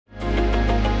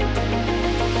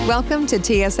Welcome to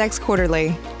TSX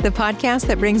Quarterly, the podcast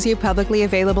that brings you publicly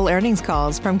available earnings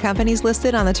calls from companies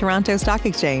listed on the Toronto Stock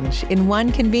Exchange in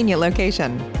one convenient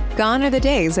location. Gone are the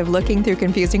days of looking through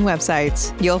confusing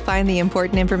websites. You'll find the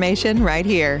important information right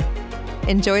here.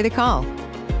 Enjoy the call.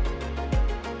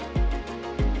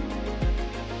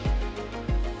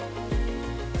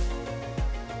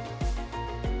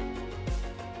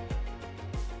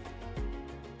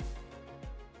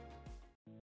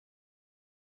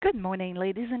 Good morning,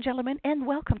 ladies and gentlemen, and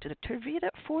welcome to the Tervita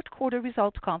fourth quarter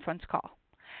results conference call.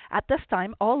 At this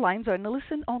time, all lines are in the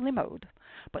listen-only mode,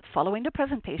 but following the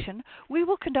presentation, we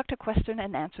will conduct a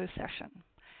question-and-answer session.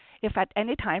 If at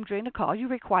any time during the call you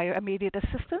require immediate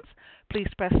assistance, please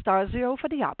press star 0 for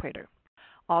the operator.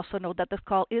 Also note that this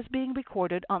call is being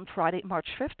recorded on Friday, March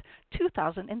 5th,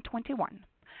 2021.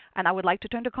 And I would like to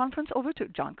turn the conference over to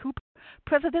John Cooper,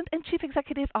 President and Chief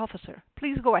Executive Officer.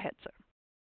 Please go ahead, sir.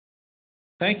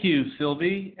 Thank you,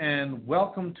 Sylvie, and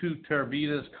welcome to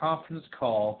Tervita's conference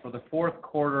call for the fourth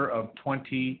quarter of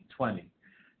 2020.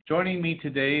 Joining me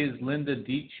today is Linda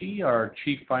Dici, our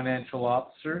Chief Financial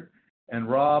Officer, and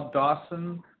Rob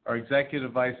Dawson, our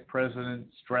Executive Vice President,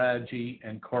 Strategy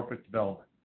and Corporate Development.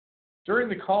 During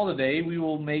the call today, we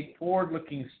will make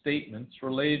forward-looking statements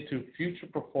related to future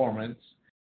performance,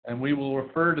 and we will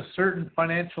refer to certain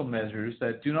financial measures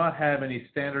that do not have any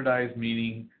standardized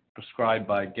meaning prescribed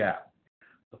by GAAP.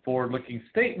 The forward-looking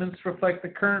statements reflect the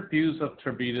current views of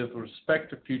Tervita with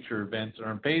respect to future events and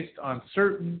are based on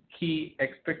certain key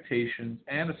expectations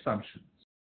and assumptions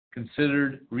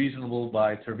considered reasonable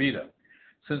by Tervita.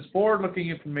 Since forward-looking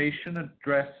information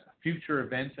address future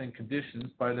events and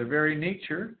conditions by their very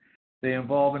nature, they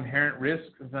involve inherent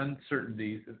risks and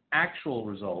uncertainties, and actual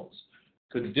results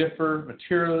could differ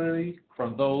materially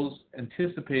from those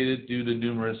anticipated due to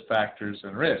numerous factors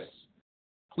and risks.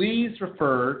 Please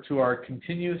refer to our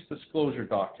continuous disclosure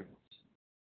documents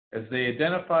as they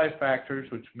identify factors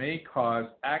which may cause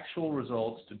actual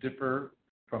results to differ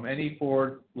from any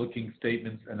forward-looking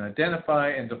statements and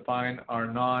identify and define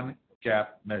our non-GAAP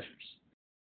measures.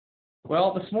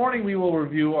 Well, this morning we will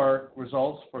review our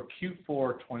results for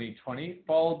Q4 2020,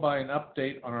 followed by an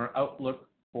update on our outlook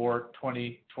for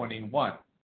 2021.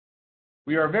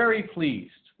 We are very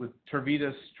pleased with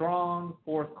Tervita's strong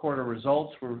fourth quarter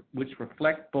results, which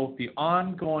reflect both the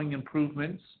ongoing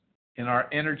improvements in our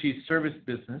energy service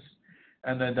business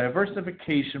and the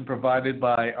diversification provided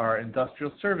by our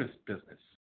industrial service business,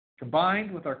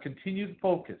 combined with our continued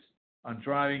focus on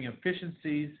driving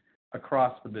efficiencies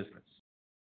across the business.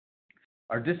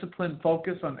 Our disciplined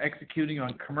focus on executing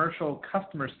on commercial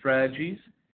customer strategies,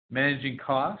 managing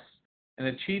costs, and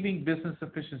achieving business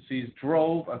efficiencies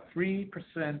drove a 3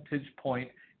 percentage point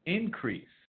increase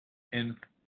in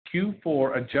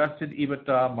Q4 adjusted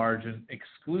EBITDA margin,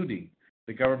 excluding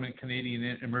the Government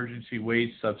Canadian Emergency Wage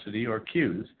Subsidy, or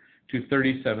CEWS, to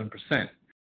 37%,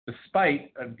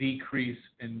 despite a decrease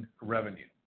in revenue.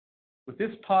 With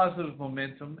this positive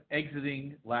momentum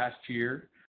exiting last year,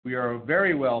 we are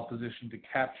very well positioned to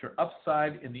capture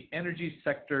upside in the energy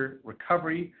sector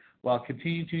recovery while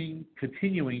continuing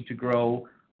to grow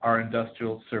our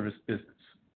industrial service business.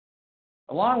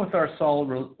 Along with our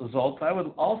solid results, I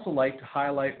would also like to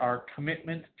highlight our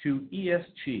commitment to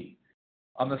ESG.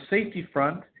 On the safety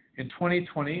front, in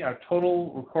 2020, our total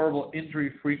recordable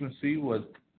injury frequency was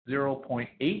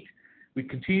 0.8. We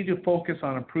continue to focus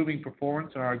on improving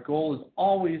performance, and our goal is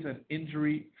always an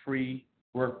injury-free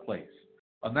workplace.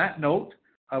 On that note,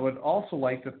 I would also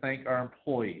like to thank our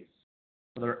employees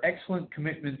for their excellent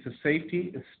commitment to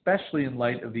safety, especially in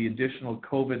light of the additional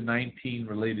COVID-19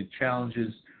 related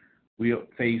challenges we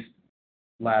faced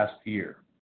last year.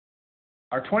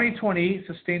 Our 2020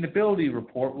 sustainability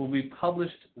report will be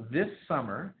published this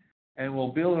summer and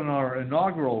will build on our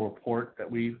inaugural report that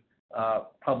we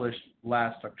published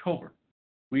last October.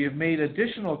 We have made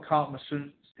additional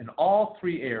accomplishments in all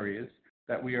three areas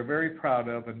that we are very proud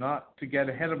of, and not to get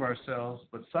ahead of ourselves,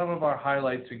 but some of our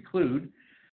highlights include: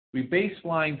 we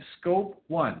baselined Scope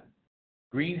 1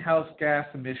 greenhouse gas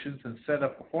emissions and set a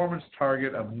performance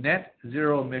target of net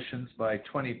zero emissions by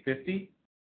 2050.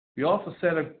 We also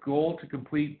set a goal to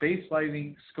complete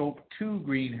baselining Scope 2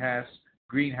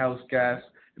 greenhouse gas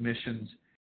emissions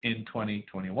in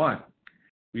 2021.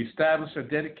 We established a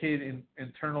dedicated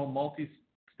internal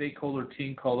multi-stakeholder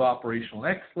team called Operational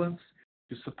Excellence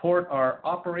to support our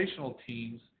operational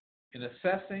teams in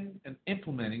assessing and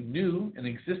implementing new and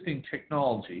existing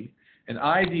technology and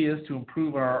ideas to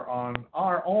improve on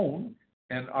our own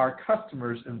and our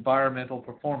customers' environmental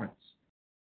performance.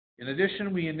 In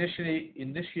addition, we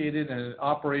initiated an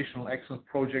operational excellence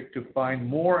project to find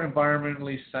more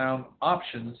environmentally sound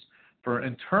options for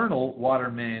internal water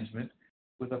management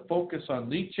with a focus on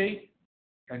leachate,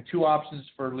 and 2 options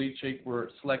for leachate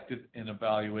were selected and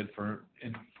evaluated for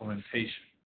implementation.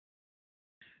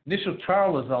 Initial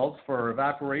trial results for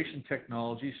evaporation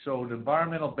technology showed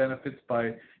environmental benefits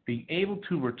by being able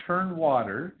to return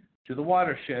water to the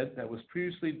watershed that was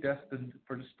previously destined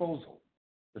for disposal.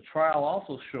 The trial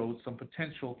also showed some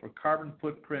potential for carbon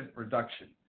footprint reduction.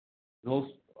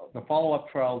 The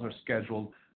follow-up trials are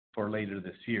scheduled for later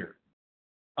this year.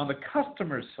 On the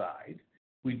customer side,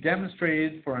 we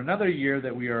demonstrated for another year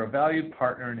that we are a valued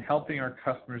partner in helping our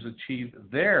customers achieve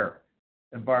their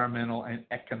environmental and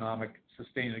economic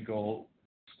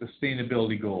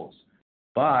sustainability goals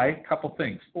by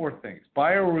 4 things.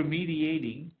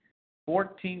 Bioremediating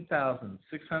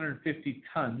 14,650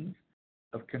 tons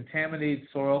of contaminated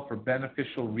soil for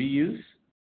beneficial reuse,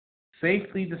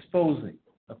 safely disposing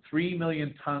of 3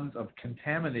 million tons of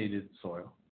contaminated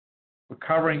soil,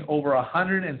 recovering over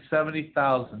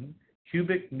 170,000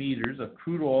 cubic meters of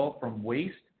crude oil from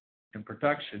waste and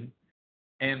production,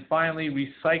 and finally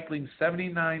recycling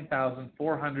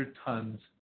 79,400 tons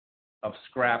of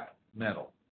scrap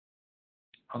metal.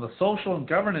 On the social and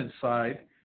governance side,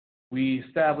 we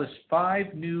established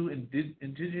 5 new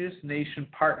Indigenous nation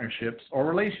partnerships or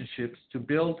relationships to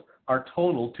build our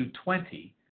total to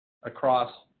 20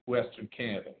 across Western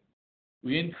Canada.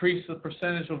 We increased the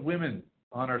percentage of women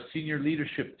on our senior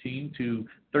leadership team to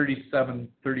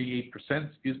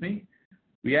 38%.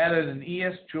 We added an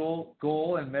ESG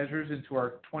goal and measures into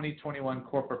our 2021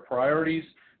 corporate priorities,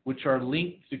 which are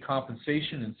linked to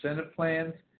compensation incentive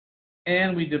plans,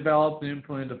 and we developed and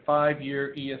implemented a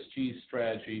 5-year ESG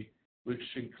strategy, which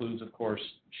includes, of course,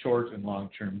 short and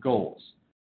long-term goals.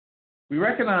 We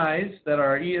recognize that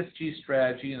our ESG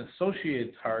strategy and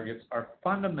associated targets are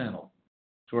fundamental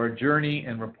to our journey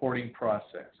and reporting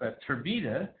process. At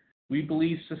Tervita, we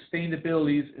believe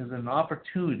sustainability is an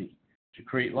opportunity to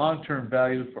create long-term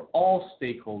value for all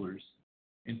stakeholders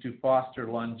and to foster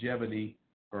longevity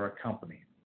for our company.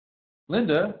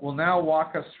 Linda will now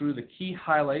walk us through the key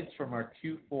highlights from our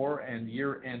Q4 and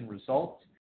year-end results.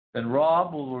 Then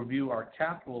Rob will review our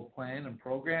capital plan and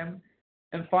program.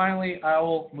 And finally, I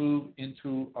will move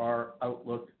into our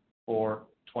outlook for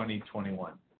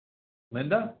 2021.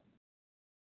 Linda?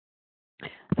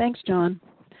 Thanks, John.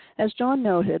 As John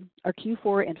noted, our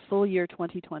Q4 and full year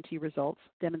 2020 results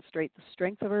demonstrate the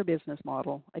strength of our business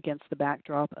model against the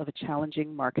backdrop of a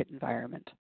challenging market environment.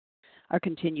 Our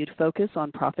continued focus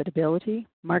on profitability,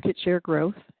 market share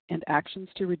growth, and actions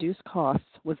to reduce costs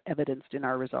was evidenced in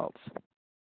our results.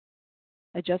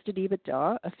 Adjusted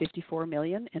EBITDA of $54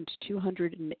 million and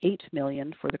 $208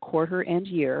 million for the quarter and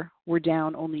year were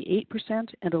down only 8%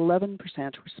 and 11%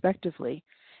 respectively,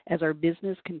 as our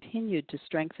business continued to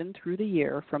strengthen through the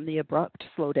year from the abrupt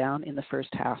slowdown in the first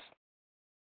half.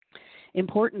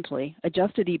 Importantly,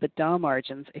 adjusted EBITDA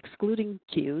margins, excluding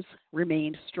Qs,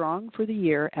 remained strong for the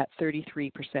year at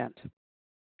 33%.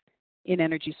 In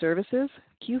energy services,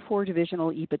 Q4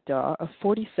 divisional EBITDA of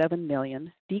 $47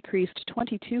 million decreased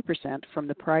 22% from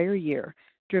the prior year,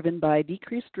 driven by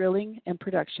decreased drilling and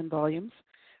production volumes,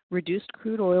 reduced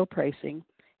crude oil pricing,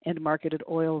 and marketed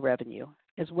oil revenue,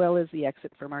 as well as the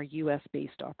exit from our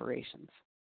U.S.-based operations.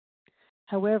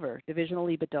 However, divisional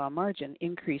EBITDA margin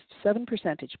increased 7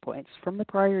 percentage points from the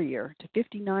prior year to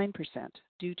 59%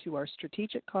 due to our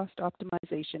strategic cost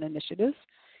optimization initiatives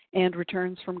and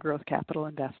returns from growth capital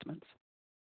investments.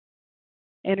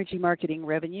 Energy marketing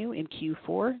revenue in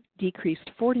Q4 decreased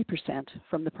 40%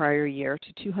 from the prior year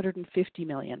to $250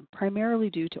 million, primarily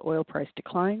due to oil price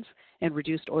declines and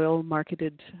reduced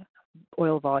marketed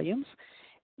oil volumes,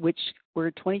 which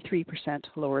were 23%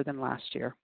 lower than last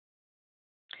year.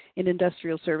 In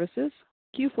industrial services,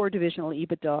 Q4 divisional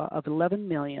EBITDA of $11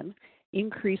 million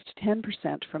increased 10%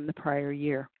 from the prior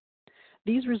year.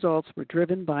 These results were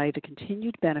driven by the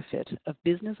continued benefit of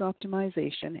business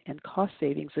optimization and cost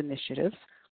savings initiatives,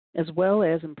 as well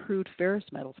as improved ferrous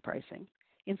metals pricing,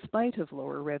 in spite of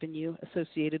lower revenue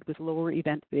associated with lower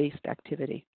event-based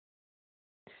activity.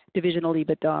 Divisional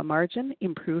EBITDA margin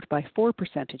improved by 4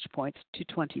 percentage points to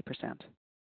 20%.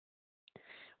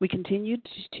 We continued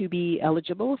to be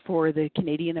eligible for the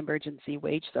Canadian Emergency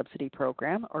Wage Subsidy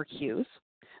Program, or CEWS,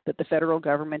 that the federal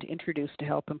government introduced to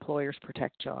help employers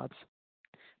protect jobs.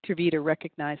 Tervita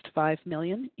recognized $5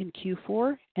 million in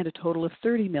Q4 and a total of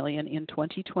 $30 million in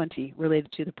 2020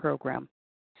 related to the program.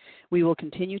 We will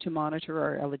continue to monitor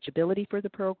our eligibility for the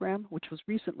program, which was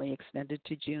recently extended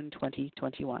to June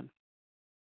 2021.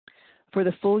 For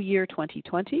the full year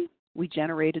 2020, we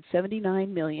generated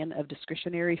 $79 million of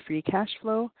discretionary free cash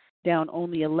flow, down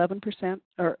only 11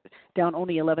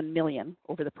 million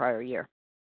over the prior year.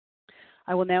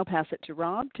 I will now pass it to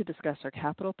Rob to discuss our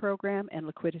capital program and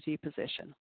liquidity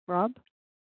position. Rob?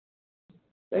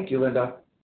 Thank you, Linda.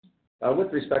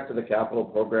 With respect to the capital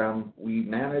program, we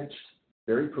managed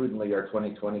very prudently our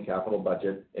 2020 capital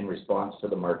budget in response to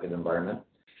the market environment.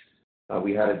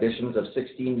 We had additions of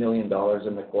 $16 million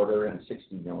in the quarter and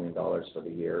 $60 million for the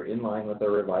year, in line with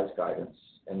our revised guidance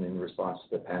and in response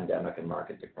to the pandemic and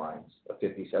market declines, a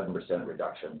 57%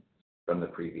 reduction from the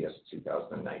previous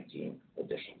 2019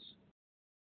 additions.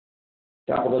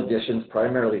 Capital additions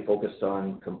primarily focused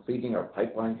on completing our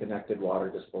pipeline-connected water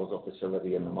disposal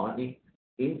facility in the Montney,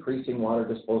 increasing water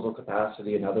disposal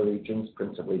capacity in other regions,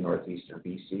 principally northeastern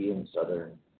BC and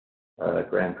southern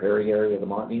Grand Prairie area of the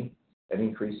Montney, and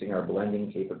increasing our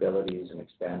blending capabilities and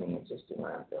expanding existing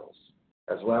landfills.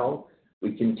 As well,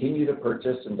 we continue to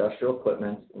purchase industrial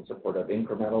equipment in support of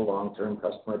incremental long-term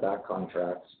customer-backed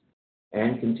contracts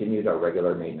and continued our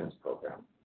regular maintenance program.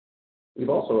 We've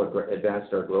also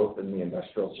advanced our growth in the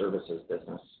industrial services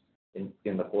business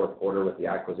in the fourth quarter with the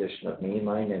acquisition of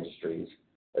Mainline Industries,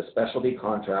 a specialty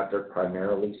contractor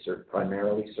primarily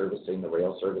servicing the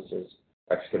rail services,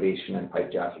 excavation, and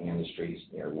pipe jacking industries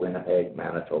near Winnipeg,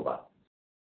 Manitoba.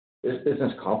 This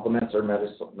business complements our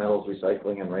metals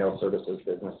recycling and rail services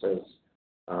businesses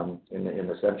in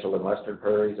the central and western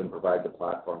prairies and provides a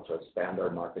platform to expand our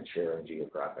market share and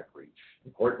geographic reach.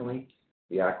 Importantly,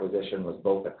 the acquisition was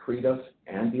both accretive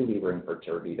and delevering for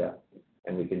Tervita,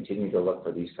 and we continue to look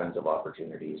for these kinds of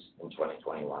opportunities in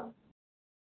 2021.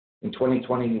 In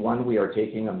 2021, we are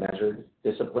taking a measured,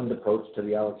 disciplined approach to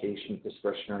the allocation of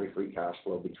discretionary free cash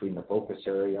flow between the focus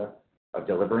area of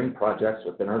delivering projects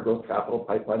within our growth capital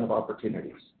pipeline of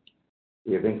opportunities.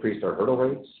 We have increased our hurdle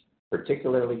rates,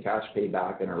 particularly cash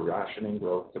payback, and are rationing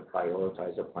growth to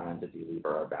prioritize a plan to delever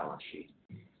our balance sheet.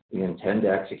 We intend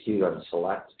to execute on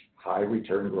select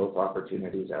high-return growth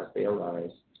opportunities as they arise,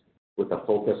 with a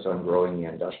focus on growing the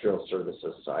industrial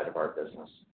services side of our business.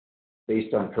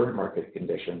 Based on current market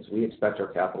conditions, we expect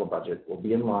our capital budget will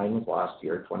be in line with last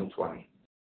year, 2020.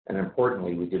 And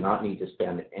importantly, we do not need to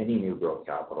spend any new growth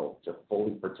capital to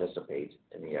fully participate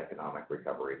in the economic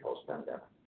recovery post-pandemic.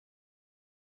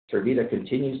 Tervita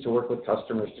continues to work with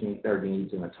customers to meet their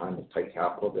needs in a time of tight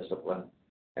capital discipline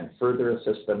and further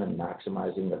assist them in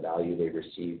maximizing the value they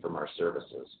receive from our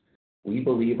services. We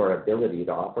believe our ability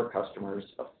to offer customers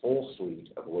a full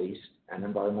suite of waste and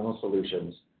environmental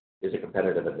solutions is a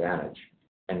competitive advantage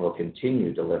and will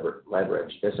continue to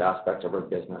leverage this aspect of our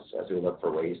business as we look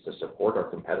for ways to support our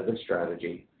competitive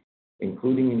strategy,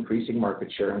 including increasing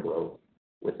market share and growth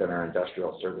within our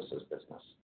industrial services business.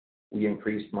 We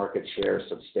increased market share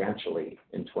substantially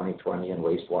in 2020 in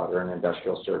wastewater and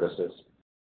industrial services,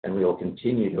 and we will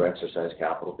continue to exercise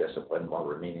capital discipline while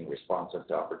remaining responsive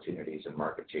to opportunities and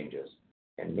market changes,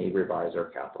 and may revise our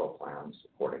capital plans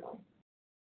accordingly.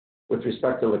 With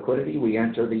respect to liquidity, we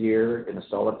enter the year in a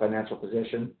solid financial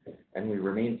position, and we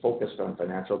remain focused on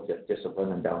financial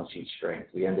discipline and balance sheet strength.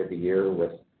 We ended the year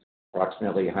with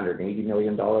approximately $180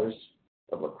 million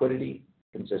of liquidity,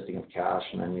 consisting of cash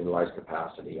and unutilized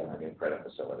capacity on our new credit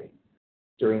facility.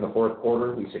 During the fourth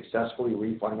quarter, we successfully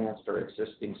refinanced our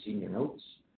existing senior notes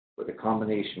with a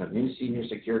combination of new senior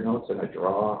secured notes and a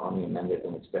draw on the amended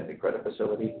and extended credit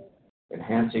facility,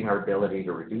 enhancing our ability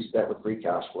to reduce debt with free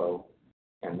cash flow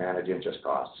and manage interest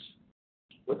costs.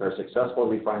 With our successful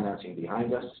refinancing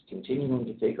behind us, continuing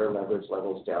to take our leverage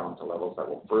levels down to levels that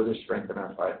will further strengthen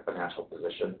our financial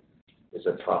position is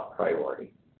a top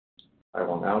priority. I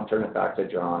will now turn it back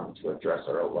to John to address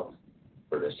our outlook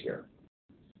for this year.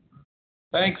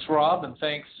 Thanks, Rob, and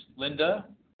thanks, Linda.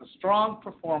 The strong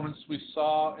performance we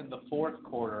saw in the fourth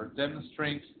quarter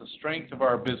demonstrates the strength of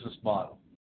our business model.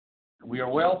 We are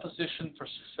well positioned for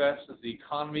success as the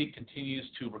economy continues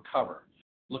to recover.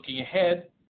 Looking ahead,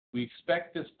 we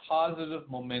expect this positive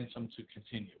momentum to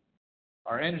continue.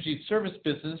 Our energy service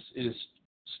business is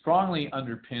strongly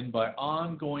underpinned by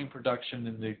ongoing production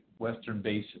in the Western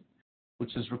Basin,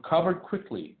 which has recovered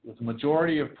quickly, with the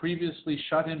majority of previously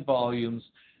shut-in volumes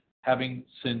having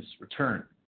since returned.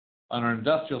 On our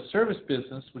industrial service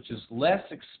business, which is less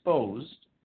exposed,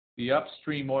 the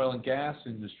upstream oil and gas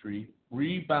industry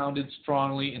rebounded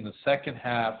strongly in the second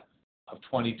half of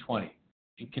 2020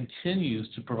 and continues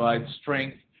to provide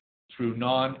strength through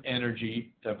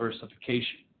non-energy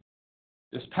diversification.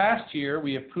 This past year,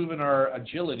 we have proven our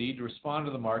agility to respond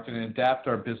to the market and adapt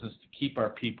our business to keep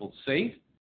our people safe,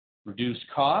 reduce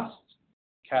costs,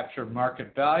 capture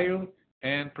market value,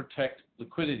 and protect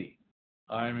liquidity.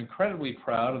 I am incredibly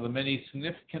proud of the many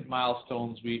significant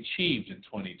milestones we achieved in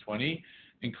 2020,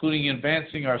 including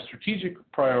advancing our strategic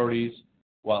priorities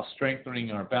while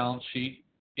strengthening our balance sheet,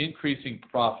 increasing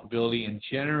profitability, and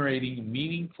generating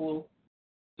meaningful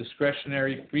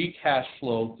discretionary free cash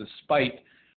flow despite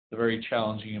the very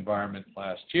challenging environment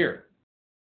last year.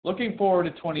 Looking forward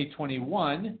to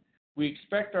 2021, we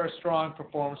expect our strong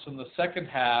performance in the second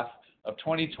half of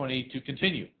 2020 to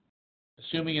continue.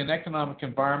 Assuming an economic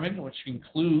environment which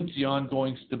includes the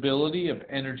ongoing stability of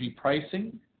energy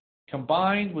pricing,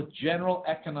 combined with general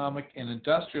economic and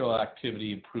industrial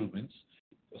activity improvements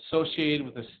associated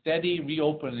with a steady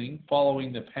reopening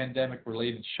following the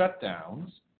pandemic-related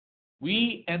shutdowns,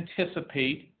 we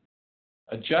anticipate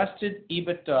adjusted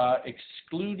EBITDA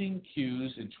excluding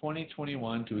Qs in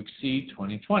 2021 to exceed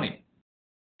 2020.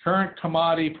 Current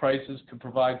commodity prices could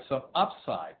provide some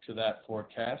upside to that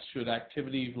forecast should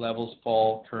activity levels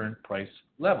fall current price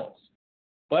levels.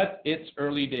 But it's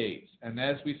early days, and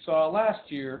as we saw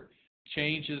last year,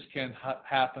 changes can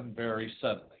happen very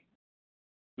suddenly.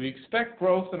 We expect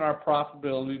growth in our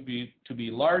profitability to be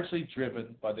largely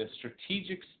driven by the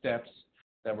strategic steps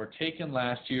that were taken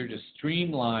last year to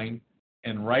streamline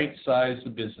and right-size the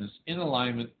business in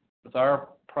alignment with our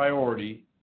priority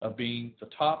of being the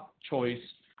top choice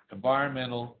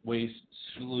environmental waste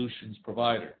solutions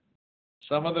provider.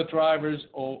 Some of the drivers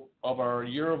of our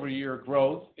year-over-year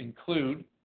growth include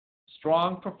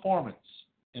strong performance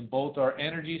in both our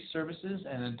energy services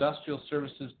and industrial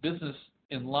services business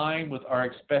in line with our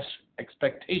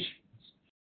expectations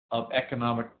of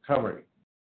economic recovery.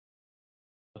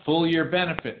 The full-year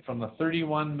benefit from the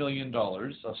 $31 million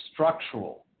of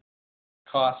structural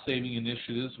cost-saving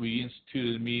initiatives we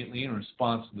instituted immediately in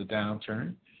response to the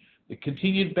downturn, the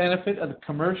continued benefit of the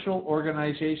commercial,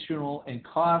 organizational, and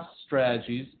cost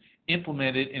strategies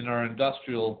implemented in our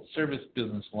industrial service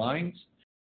business lines,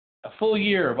 a full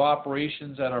year of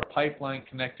operations at our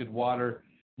pipeline-connected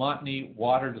Montney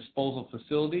water disposal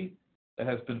facility that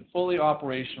has been fully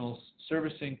operational,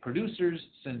 servicing producers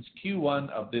since Q1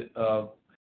 of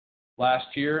last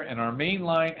year, and our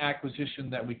mainline acquisition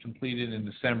that we completed in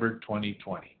December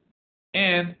 2020,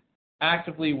 and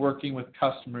actively working with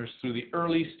customers through the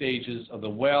early stages of the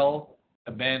well,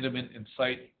 abandonment, and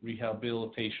site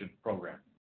rehabilitation program.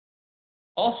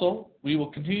 Also, we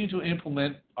will continue to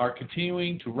implement our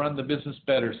continuing to run the business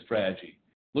better strategy,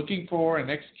 looking for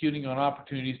and executing on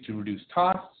opportunities to reduce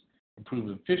costs, improve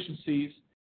efficiencies,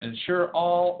 and ensure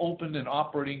all open and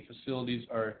operating facilities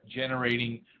are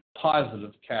generating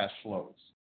positive cash flows.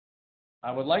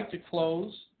 I would like to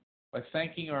close by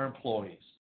thanking our employees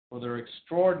for their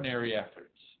extraordinary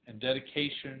efforts and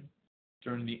dedication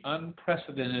during the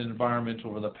unprecedented environment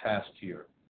over the past year.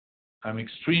 I'm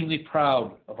extremely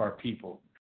proud of our people,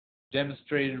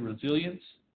 demonstrated resilience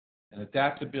and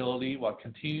adaptability while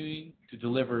continuing to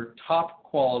deliver top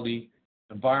quality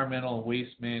environmental and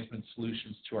waste management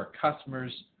solutions to our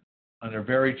customers under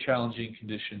very challenging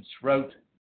conditions throughout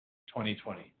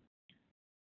 2020.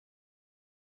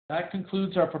 That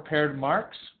concludes our prepared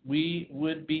remarks. We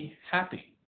would be happy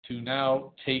to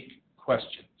now take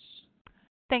questions.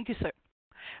 Thank you, sir.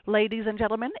 Ladies and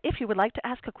gentlemen, if you would like to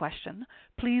ask a question,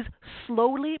 please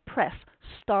slowly press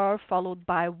star followed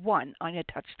by 1 on your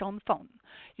touchtone phone.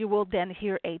 You will then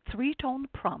hear a 3-tone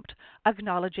prompt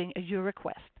acknowledging your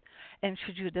request. And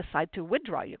should you decide to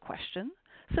withdraw your question,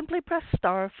 simply press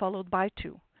star followed by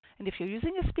 2. And if you're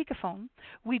using a speakerphone,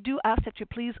 we do ask that you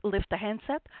please lift the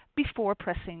handset before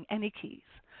pressing any keys.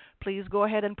 Please go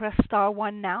ahead and press star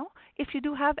 1 now if you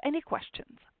do have any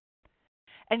questions.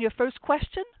 And your first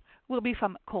question will be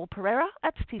from Cole Pereira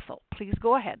at Stifel. Please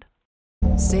go ahead.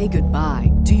 Say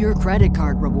goodbye to your credit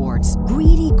card rewards.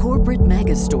 Greedy corporate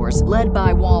mega stores, led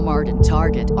by Walmart and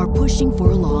Target, are pushing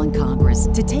for a law in Congress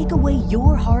to take away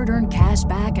your hard-earned cash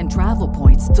back and travel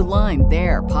points to line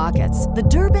their pockets. The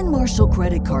Durbin-Marshall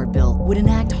credit card bill would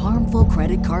enact harmful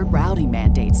credit card routing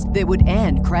mandates that would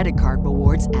end credit card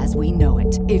rewards as we know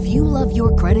it. If you love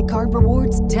your credit card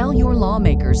rewards, tell your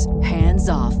lawmakers, hands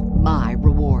off my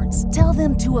rewards. Tell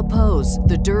them to oppose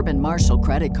the Durbin-Marshall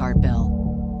credit card bill.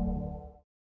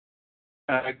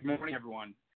 Good morning,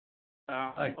 everyone.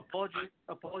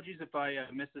 Apologies if I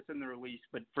missed this in the release,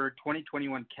 but for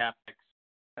 2021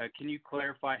 CapEx, can you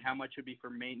clarify how much would be for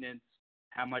maintenance,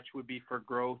 how much would be for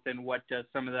growth, and what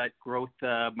some of that growth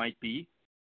might be?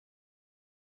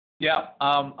 Yeah,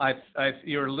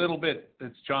 you're a little bit.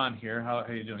 It's John here. How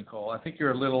are you doing, Cole? I think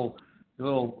you're a little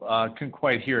couldn't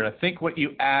quite hear it. I think what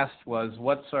you asked was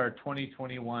what's our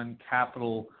 2021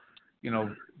 capital,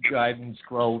 guidance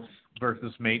growth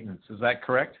versus maintenance. Is that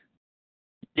correct?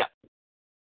 Yeah.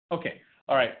 Okay.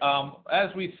 All right.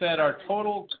 As we said, our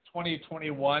total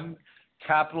 2021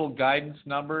 capital guidance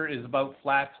number is about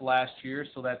flat to last year,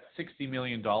 so that's $60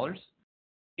 million.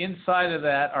 inside of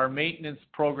that, our maintenance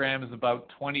program is about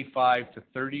 25 to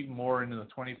 30, more into the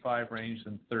 25 range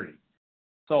than 30.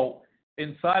 So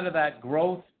inside of that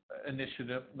growth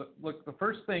initiative, look, the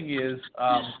first thing is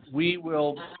we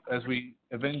will, as we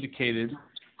have indicated,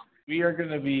 we are going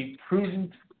to be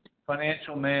prudent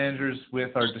financial managers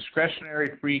with our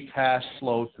discretionary free cash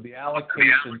flow to the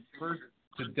allocation first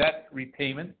to debt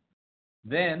repayment,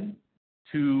 then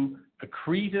to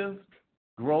accretive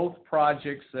growth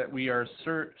projects that we are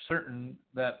certain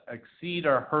that exceed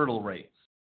our hurdle rates.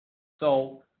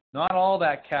 So not all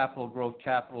that growth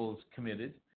capital is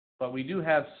committed, but we do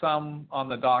have some on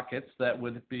the dockets that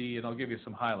would be, and I'll give you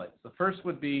some highlights. The first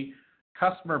would be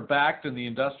customer-backed in the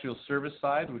industrial service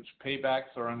side, which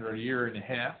paybacks are under a year and a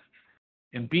half.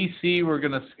 In BC, we're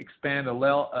going to expand a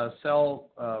landfill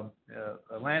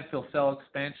cell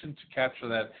expansion to capture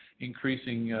that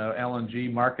increasing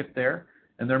LNG market there.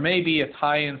 And there may be a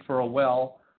tie-in for a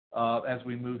well as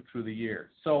we move through the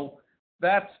year. So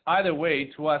that's either way,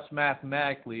 to us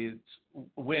mathematically, it's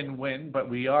win-win, but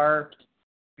we are,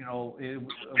 we've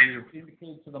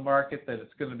indicated to the market that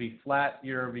it's going to be flat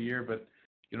year over year, but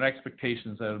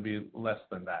expectations that it'll be less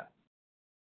than that.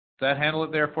 Does that handle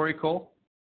it there for you, Cole?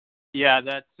 Yeah,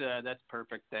 that's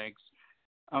perfect. Thanks.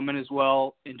 And as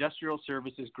well, industrial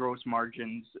services gross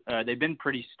margins, they've been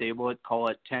pretty stable at, call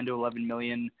it 10 to 11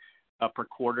 million per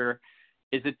quarter.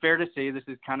 Is it fair to say this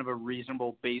is kind of a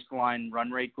reasonable baseline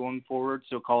run rate going forward?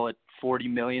 So call it 40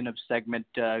 million of segment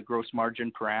gross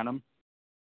margin per annum?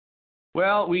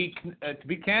 Well, to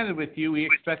be candid with you, we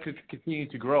expect it to continue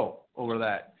to grow over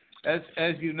that.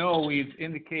 As you know, we've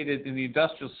indicated in the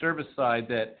industrial service side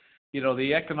that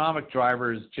the economic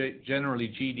driver is generally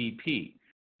GDP.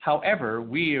 However,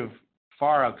 we have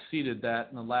far exceeded that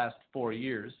in the last 4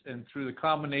 years, and through the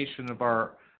combination of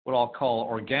our what I'll call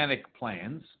organic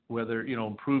plans, whether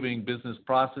improving business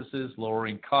processes,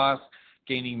 lowering costs,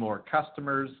 gaining more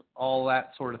customers, all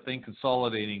that sort of thing,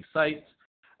 consolidating sites,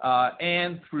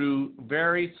 and through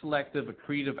very selective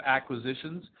accretive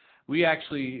acquisitions, we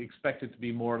actually expect it to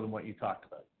be more than what you talked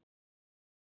about.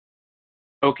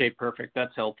 Okay, perfect.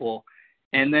 That's helpful.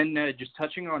 And then just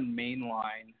touching on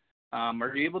Mainline,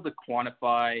 are you able to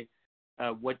quantify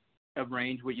what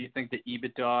you think the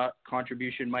EBITDA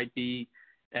contribution might be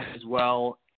as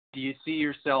well? Do you see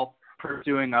yourself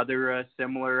pursuing other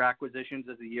similar acquisitions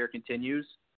as the year continues?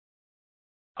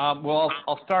 Well,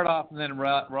 I'll start off, and then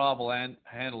Rob will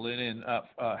handle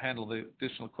the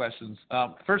additional questions.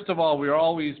 First of all, we're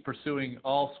always pursuing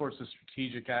all sorts of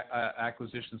strategic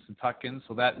acquisitions and tuck-ins,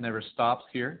 so that never stops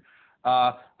here.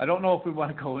 I don't know if we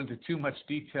want to go into too much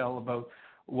detail about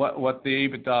what the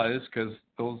EBITDA is, because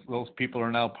those people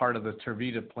are now part of the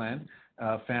Tervita plan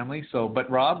family. So, but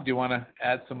Rob, do you want to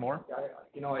add some more?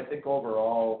 I think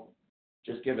overall,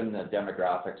 just given the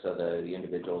demographics of the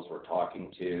individuals we're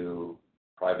talking to,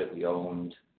 privately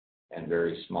owned and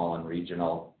very small and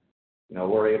regional,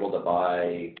 we're able to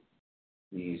buy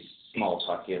these small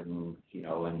tuck-in,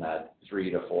 in that 3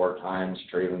 to 4 times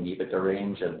trailing EBITDA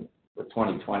range. And with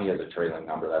 2020 as a trailing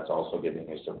number, that's also giving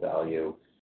us some value.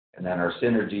 And then our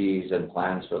synergies and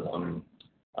plans for them,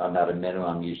 at a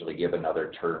minimum, usually give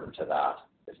another term to that,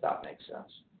 if that makes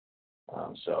sense.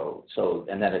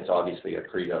 And then it's obviously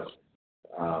accretive,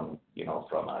 from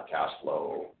a cash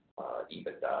flow,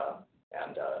 EBITDA,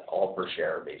 and all per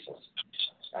share basis.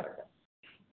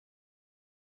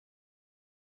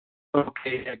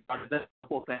 Okay, got it. That's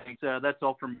cool. Thanks. That's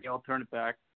all from me. I'll turn it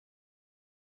back.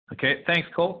 Okay, thanks,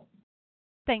 Cole.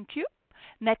 Thank you.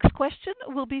 Next question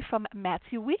will be from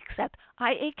Matthew Weeks at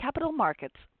iA Capital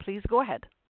Markets. Please go ahead.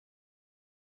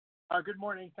 Good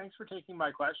morning. Thanks for taking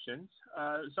my questions.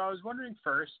 So I was wondering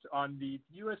first on the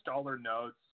U.S. dollar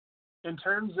notes, in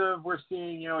terms of we're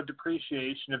seeing,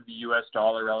 depreciation of the U.S.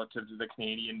 dollar relative to the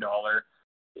Canadian dollar,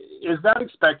 is that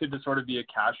expected to sort of be a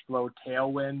cash flow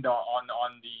tailwind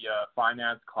on the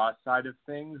finance cost side of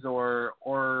things, or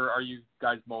are you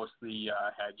guys mostly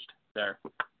hedged there?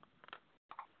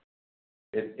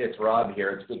 It's Rob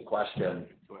here. It's a good question.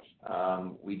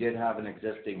 We did have an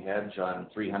existing hedge on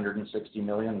 $360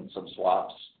 million, some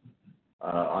swaps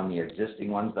on the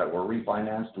existing ones that were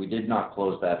refinanced. We did not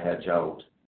close that hedge out,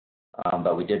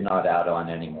 but we did not add on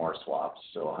any more swaps.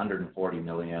 So $140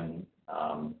 million,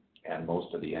 and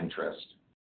most of the interest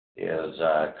is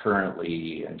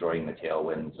currently enjoying the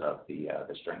tailwinds of the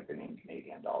strengthening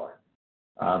Canadian dollar.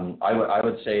 I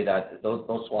would say that those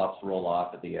swaps roll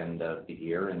off at the end of the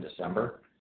year in December,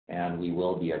 and we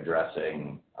will be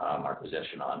addressing our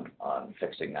position on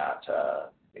fixing that,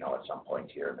 at some point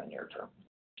here in the near term.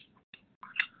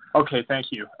 Okay,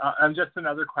 thank you. And just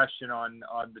another question on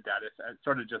the debt. It's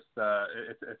sort of just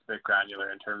it's a bit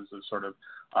granular in terms of sort of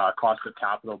cost of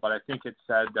capital, but I think it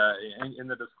said in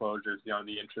the disclosures,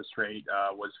 the interest rate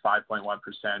was 5.1%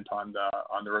 on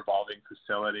the revolving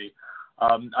facility.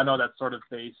 I know that's sort of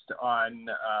based on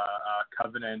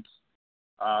covenant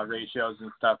ratios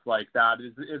and stuff like that.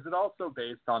 Is it also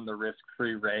based on the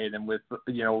risk-free rate, and with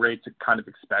rates kind of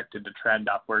expected to trend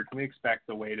upward? Can we expect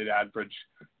the weighted average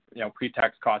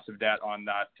pre-tax cost of debt on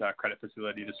that credit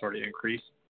facility to sort of increase?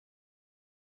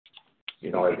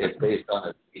 It's based on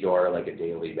a CDOR, like a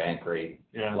daily bank rate,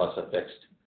 plus a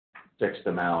fixed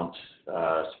amount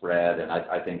spread, and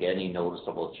I think any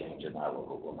noticeable change in that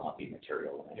will not be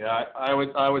material. Yeah, I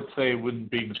would say it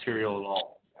wouldn't be material at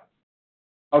all.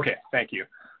 Okay, thank you.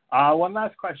 One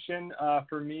last question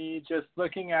for me, just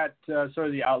looking at sort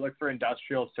of the outlook for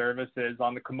industrial services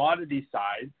on the commodity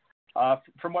side.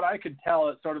 From what I could tell,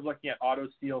 it's sort of looking at auto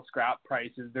steel scrap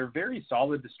prices. They're very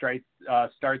solid to start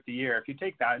the year. If you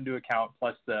take that into account,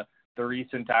 plus the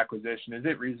recent acquisition, is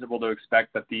it reasonable to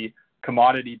expect that the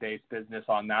commodity-based business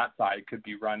on that side could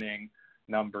be running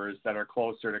numbers that are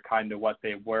closer to kind of what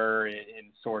they were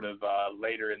in sort of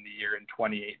later in the year in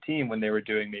 2018 when they were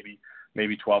doing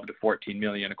maybe 12 to 14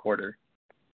 million a quarter?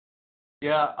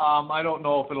 Yeah, I don't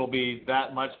know if it'll be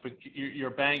that much, but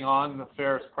you're bang on. The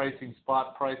ferrous pricing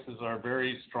spot prices are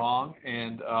very strong,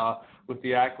 and with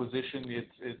the acquisition,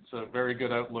 it's a very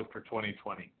good outlook for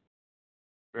 2020.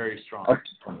 Very strong.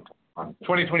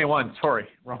 2021, sorry,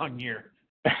 wrong year.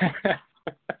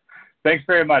 Thanks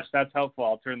very much. That's helpful.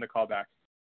 I'll turn the call back.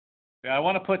 Yeah, I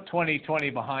want to put 2020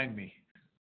 behind me.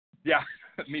 Yeah,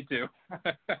 me too.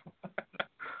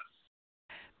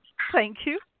 Thank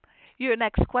you. Your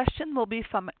next question will be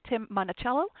from Tim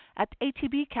Monachello at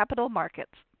ATB Capital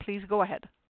Markets. Please go ahead.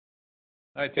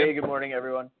 Hi, Tim. Hey, good morning,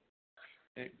 everyone.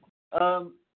 Hey.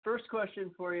 First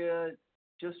question for you,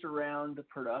 just around the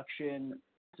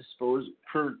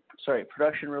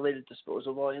production-related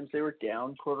disposal volumes. They were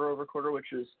down quarter over quarter,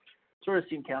 which was sort of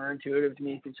seemed counterintuitive to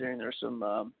me, considering there's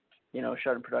some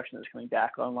shut-in production that's coming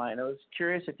back online. I was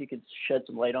curious if you could shed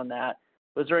some light on that.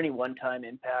 Was there any one-time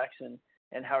impacts, and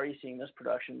how are you seeing those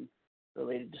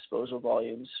production-related disposal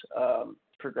volumes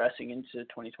progressing into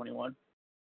 2021?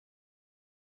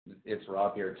 It's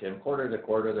Rob here, Tim. Quarter to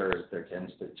quarter, there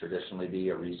tends to traditionally be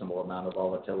a reasonable amount of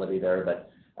volatility there, but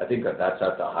I think that's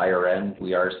at the higher end.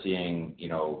 We are seeing,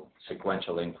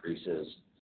 sequential increases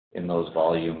in those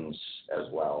volumes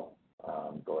as well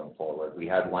going forward. We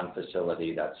had one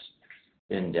facility that's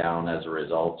been down as a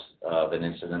result of an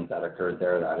incident that occurred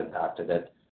there that impacted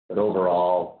it, but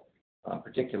overall,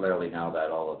 particularly now that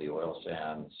all of the oil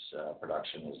sands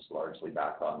production is largely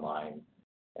back online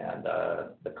and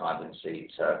the condensate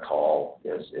call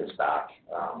is back,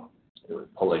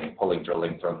 pulling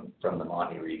drilling from the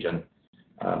Montney region.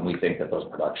 We think that those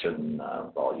production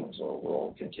volumes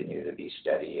will continue to be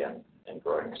steady and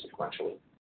growing sequentially.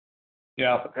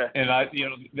 Yeah, okay. And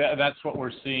that's what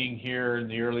we're seeing here in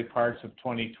the early parts of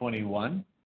 2021.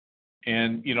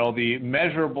 And, the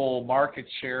measurable market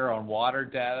share on water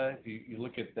data, you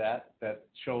look at that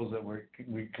shows that we're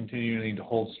continuing to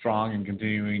hold strong and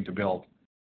continuing to build.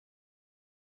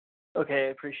 Okay, I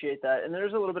appreciate that. And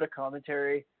there's a little bit of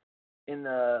commentary in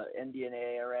the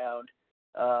NDNA around,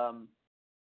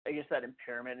 I guess, that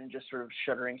impairment and just sort of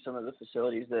shuttering some of the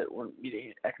facilities that weren't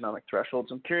meeting economic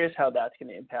thresholds. I'm curious how that's going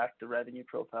to impact the revenue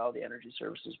profile of the energy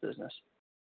services business.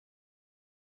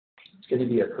 It's going to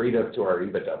be accretive to our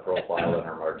EBITDA profile and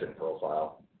our margin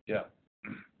profile. Yeah.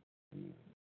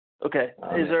 Okay.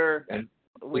 Is there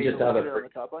we just have on the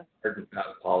top line?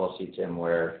 Policy, Tim,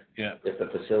 where if the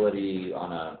facility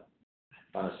on a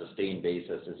sustained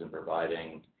basis isn't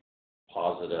providing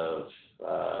positive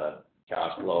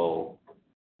cash flow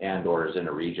and or is in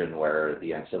a region where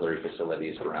the ancillary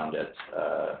facilities around it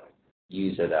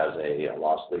use it as a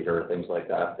loss leader or things like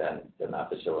that, then that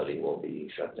facility will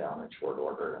be shut down in short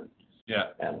order.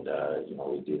 And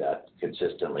we do that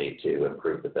consistently to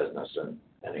improve the business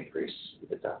and increase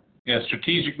EBITDA. Yeah,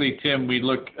 strategically, Tim, we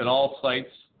look at all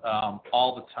sites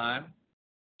all the time.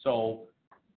 So,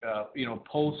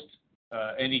 post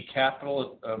any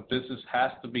capital, business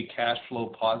has to be cash flow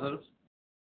positive.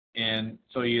 And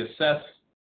so you assess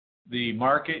the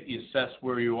market, you assess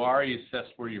where you are, you assess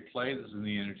where you play. This is in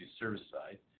the energy service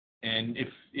side. And if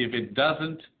it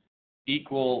doesn't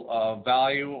equal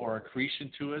value or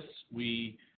accretion to us,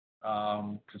 we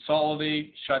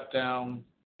consolidate, shut down,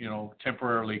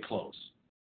 temporarily close.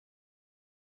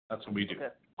 That's what we do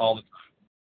all the time.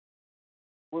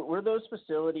 Were those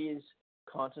facilities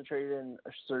concentrated in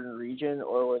a certain region,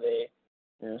 or were they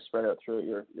spread out throughout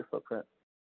your footprint?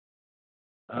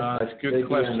 That's a good They'd be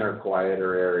question. in our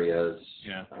quieter areas.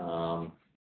 Yeah.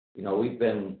 We've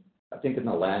been, I think in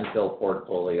the landfill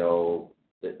portfolio,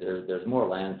 there's more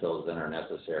landfills than are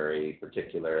necessary,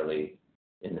 particularly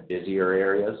in the busier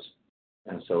areas.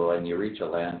 And so when you reach a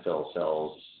landfill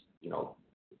cells,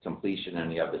 completion,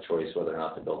 and you have the choice whether or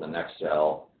not to build the next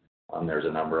cell, there's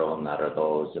a number of them that are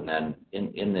those. And then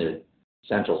in the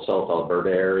central South Alberta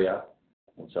area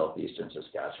and southeastern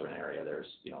Saskatchewan area, there's,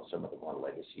 some of the more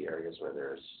legacy areas where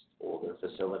there's older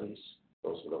facilities.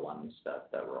 Those are the ones that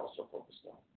we're also focused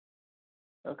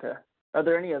on. Okay. Are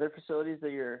there any other facilities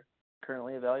that you're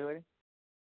currently evaluating?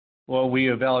 Well,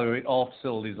 we evaluate all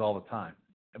facilities all the time.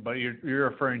 But you're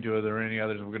referring to, are there any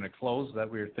others we're going to close that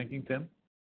we were thinking, Tim?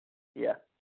 Yeah.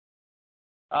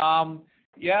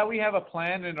 Yeah, we have a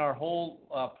plan in our whole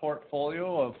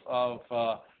portfolio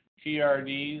of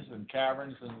TRDs and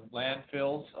caverns and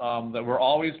landfills that we're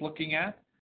always looking at.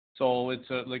 So it's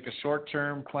like a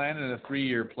short-term plan and a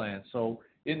 3-year plan. So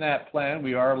in that plan,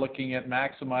 we are looking at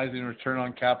maximizing return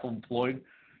on capital employed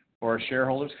for our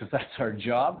shareholders, because that's our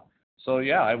job. So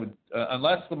yeah, I would,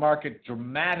 unless the market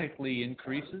dramatically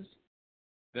increases,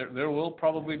 there will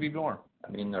probably be more.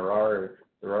 I mean, there are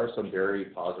some very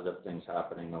positive things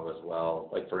happening though as well.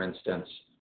 Like for instance,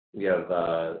 we have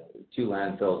 2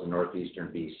 landfills in northeastern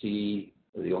BC.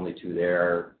 We're the only 2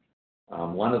 there.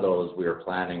 One of those we were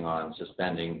planning on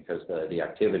suspending because the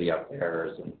activity up there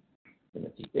is in the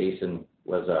Deep Basin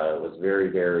was very,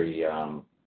 very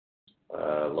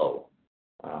low.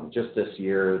 Just this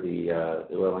year, the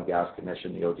Oil and Gas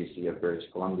Commission, the OGC of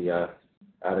British Columbia,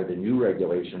 added a new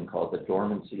regulation called the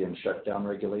Dormancy and Shutdown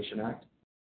Regulation Act.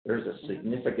 There's a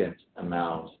significant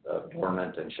amount of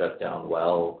dormant and shut down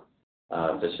well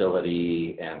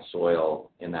facility and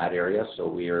soil in that area. So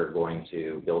we are going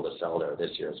to build a cell there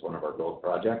this year as one of our growth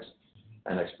projects,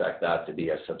 and expect that to be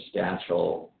a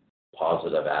substantial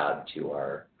positive add to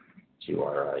our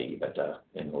EBITDA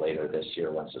in later this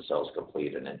year once the cell's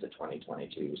complete and into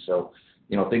 2022. So,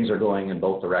 things are going in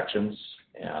both directions,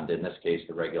 and in this case,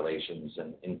 the regulations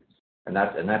and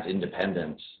that's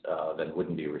independent of and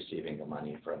wouldn't be receiving the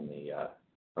money from the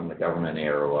government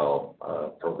AROL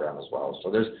program as well. So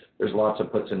there's lots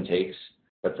of puts and takes,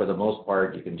 but for the most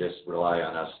part, you can just rely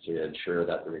on us to ensure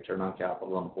that the return on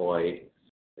capital employed,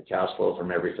 the cash flow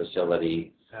from every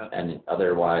facility, and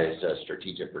otherwise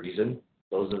strategic reason.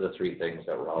 Those are the 3 things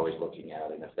that we're always looking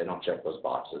at, and if they don't check those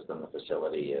boxes, then the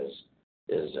facility is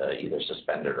either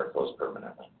suspended or closed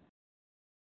permanently.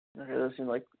 Okay, those seem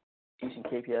like decent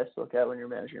KPIs to look at when you're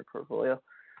managing your portfolio.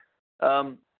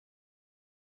 The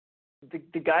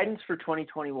guidance for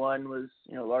 2021 was,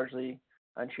 largely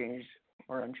unchanged,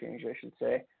 I should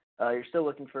say. You're still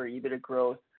looking for EBITDA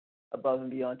growth above and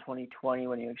beyond 2020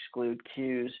 when you exclude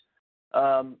Qs.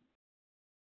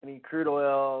 Crude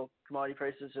oil, commodity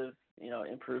prices have,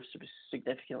 improved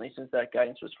significantly since that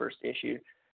guidance was first issued.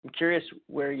 I'm curious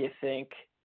where you think,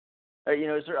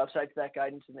 is there upside to that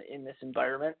guidance in this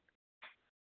environment?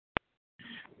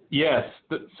 Yes,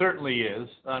 that certainly is.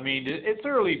 It's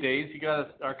early days.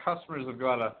 Our customers have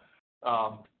got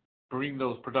to bring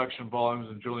those production volumes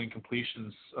and drilling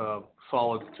completions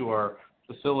solids to our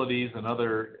facilities and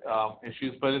other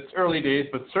issues. But it's early days.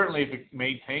 But certainly, if it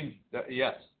maintains,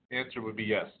 yes, the answer would be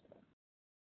yes.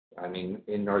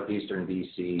 In northeastern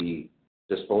BC,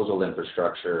 disposal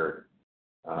infrastructure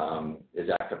is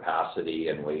at capacity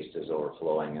and waste is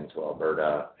overflowing into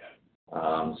Alberta.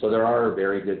 So there are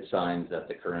very good signs that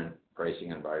the current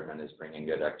pricing environment is bringing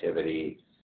good activity.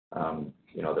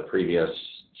 The previous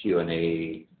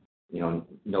Q&A,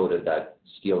 noted that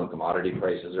steel and commodity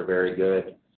prices are very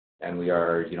good. And we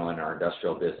are, in our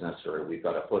industrial business, or we've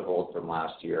got a foothold from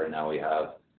last year, and now we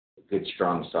have good,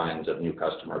 strong signs of new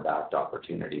customer-backed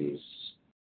opportunities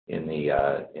in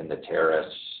the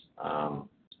Terrace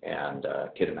and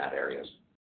Kitimat areas.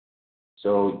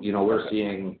 So, we're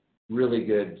seeing really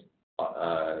good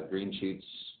green shoots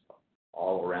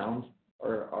all around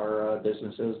our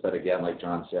businesses. But again, like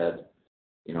John said,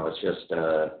 it's just,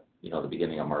 the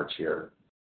beginning of March here.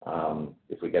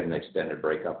 If we get an extended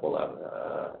breakup, we'll have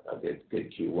a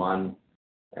good Q1.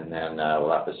 And then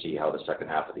we'll have to see how the second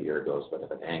half of the year goes. But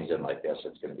if it hangs in like this,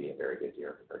 it's going to be a very good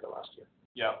year compared to last year.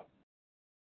 Yeah.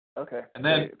 Okay. And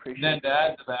then to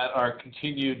add to that, our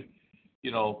continued,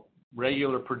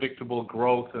 regular, predictable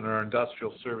growth in our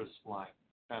industrial service line.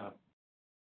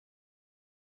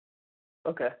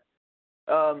 Okay.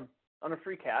 On a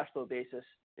free cash flow basis,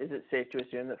 is it safe to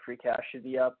assume that free cash should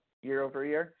be up year over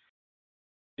year?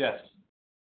 Yes.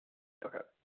 Okay.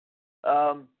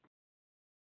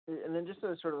 And then just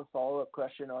a sort of a follow-up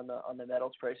question on the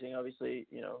metals pricing. Obviously,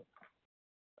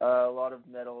 a lot of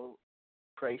metal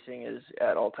pricing is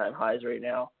at all-time highs right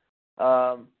now.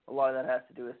 A lot of that has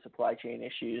to do with supply chain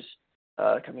issues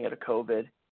coming out of COVID.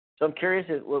 So I'm curious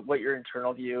what your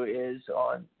internal view is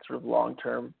on sort of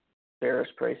long-term ferrous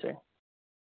pricing.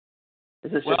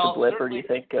 Is this just a blip, or do you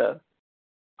think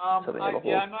something will hold?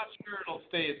 Yeah, I'm not sure it'll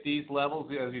stay at these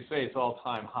levels. As you say, it's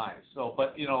all-time highs. So,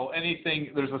 but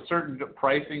there's a certain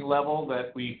pricing level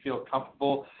that we feel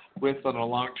comfortable with on a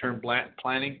long-term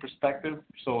planning perspective.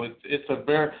 So it's a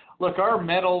very look. Our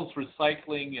metals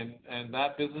recycling and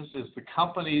that business is the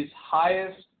company's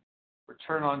highest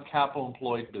return on capital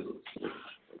employed business.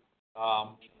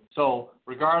 So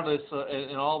regardless,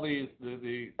 and all the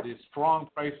strong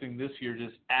pricing this year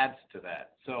just adds to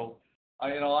that. So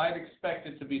I'd expect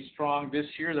it to be strong this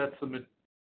year. That's the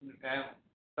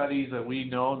studies that we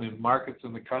know, and the markets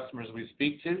and the customers we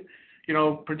speak to.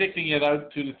 Predicting it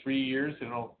out 2 to 3 years,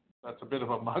 that's a bit of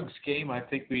a mug's game. I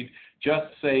think we'd just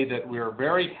say that we're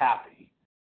very happy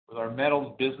with our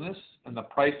metals business and the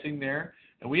pricing there,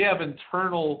 and we have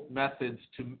internal methods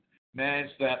to manage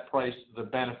that price to the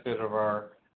benefit of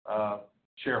our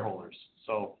shareholders.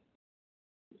 So,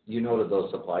 noted those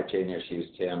supply chain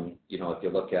issues, Tim. If you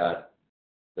look at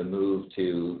the move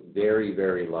to very,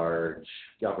 very large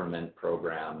government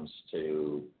programs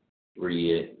to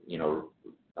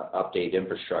update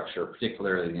infrastructure,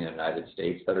 particularly in the United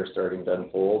States, that are starting to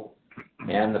unfold,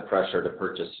 and the pressure to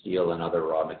purchase steel and other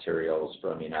raw materials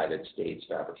from United States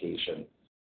fabrication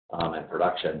and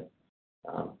production.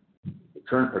 The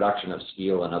current production of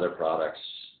steel and other products,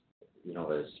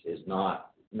 is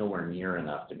not nowhere near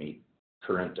enough to meet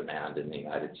current demand in the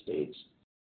United States.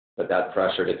 But that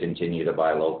pressure to continue to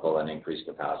buy local and increase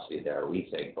capacity there, we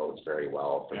think bodes very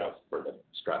well for the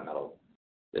scrap metal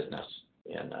business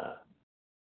in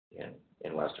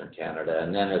Western Canada.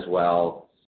 And then as well,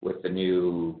 with the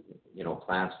new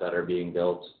plants that are being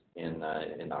built in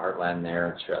the heartland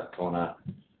there, Strathcona,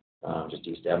 just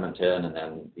east Edmonton, and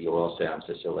then the oil sands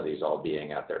facilities all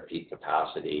being at their peak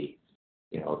capacity.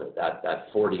 That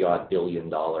 $40-odd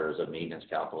billion of maintenance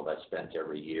capital that's spent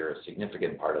every year, a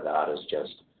significant part of that is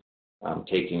just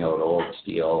taking out old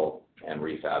steel and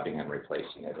refabbing and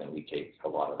replacing it, and we take a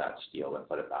lot of that steel and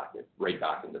put it right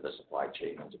back into the supply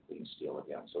chain into clean steel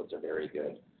again. So it's a very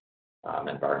good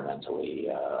environmentally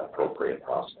appropriate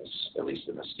process, at least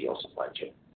in the steel supply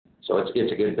chain. So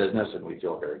it's a good business, and we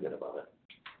feel very good about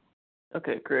it.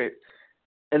 Okay, great.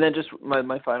 And then just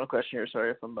my final question here.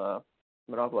 Sorry if I'm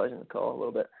monopolizing the call a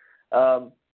little bit.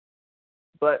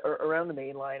 But around the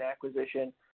Mainline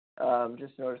acquisition,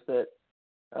 just noticed that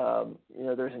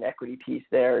there's an equity piece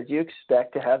there. Do you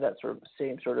expect to have that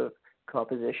same sort of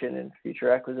composition in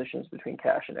future acquisitions between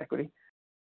cash and equity?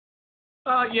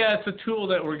 Yeah, it's a tool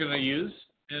that we're going to use,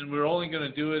 and we're only going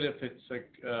to do it if it's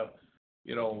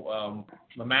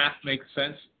the math makes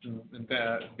sense and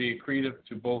be accretive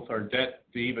to both our debt,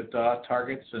 the EBITDA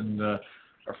targets, and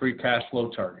our free cash flow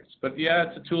targets. But yeah,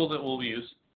 it's a tool that we'll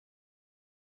use.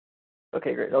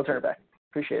 Okay, great. I'll turn it back.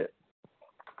 Appreciate it.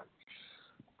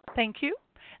 Thank you.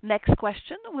 Next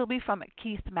question will be from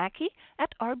Keith Mackey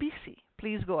at RBC.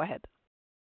 Please go ahead.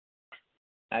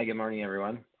 Hi, good morning,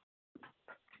 everyone.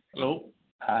 Hello.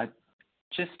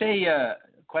 Just a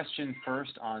question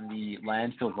first on the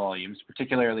landfill volumes,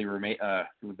 particularly the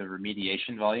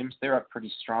remediation volumes. They're up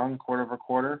pretty strong quarter over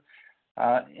quarter.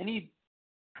 Any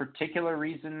particular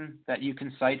reason that you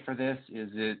can cite for this? Is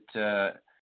it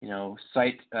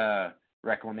site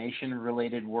reclamation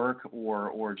related work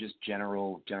or just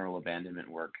general abandonment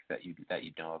work that you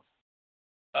know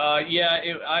of?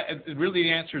 Really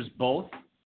the answer is both.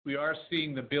 We are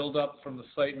seeing the build up from the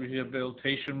site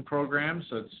rehabilitation program,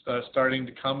 so it's starting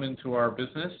to come into our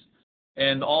business,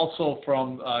 and also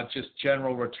from just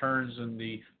general returns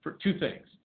for two things: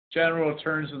 general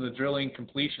returns in the drilling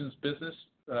completions business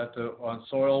on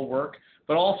soil work,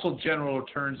 but also general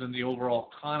returns in the overall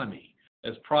economy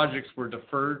as projects were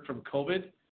deferred from COVID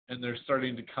and they're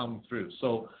starting to come through.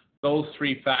 So those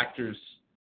three factors,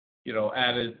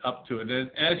 added up to it.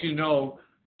 And as you know,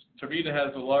 Tervita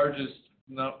has the largest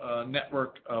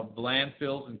network of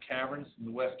landfills and caverns in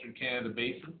the Western Canada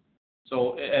Basin.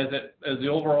 So as the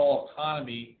overall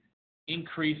economy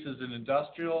increases in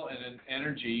industrial and in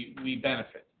energy, we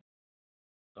benefit.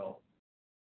 So.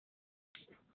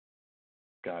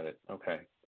 Got it. Okay.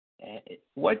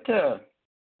 What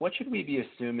should we be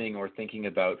assuming or thinking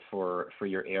about for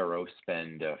your ARO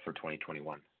spend for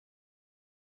 2021?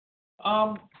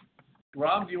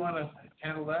 Rob, do you want to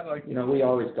handle that? We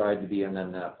always guide to be in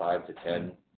the 5 to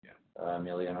 10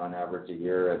 million on average a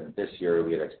year, and this year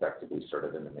we'd expect to be sort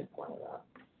of in the midpoint of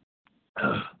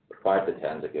that. 5 to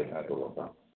 10 is a good rule of thumb.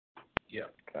 Yeah.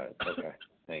 Got it. Okay.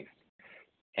 Thanks.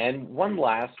 And one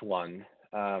last one.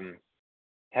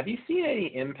 Have you seen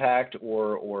any impact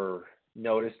or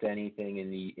noticed anything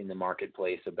in the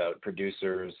marketplace about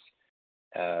producers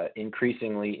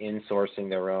increasingly insourcing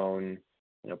their own,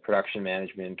 production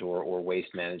management or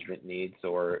waste management needs,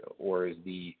 or is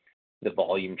the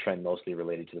volume trend mostly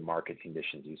related to the market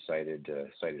conditions you cited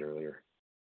earlier?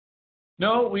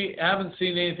 No, we haven't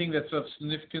seen anything that's of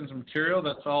significance or material.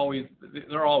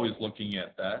 They're always looking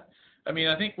at that. I mean,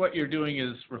 I think what you're doing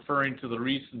is referring to the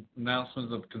recent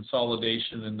announcements of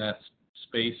consolidation in that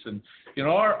space. And,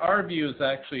 our view is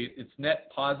actually it's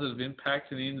net positive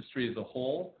impact in the industry as a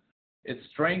whole. It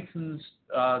strengthens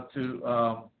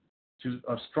to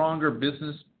a stronger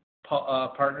business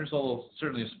partners, although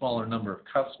certainly a smaller number of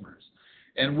customers.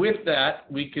 And with that,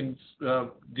 we can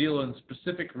deal in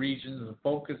specific regions and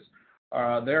focus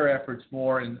their efforts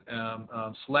more in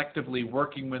selectively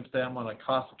working with them on a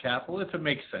cost of capital, if it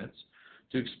makes sense,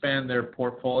 to expand their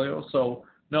portfolio. So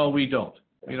no, we don't.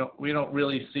 We don't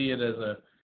really see it as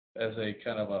a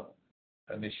kind of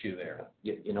an issue there.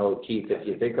 Keith, if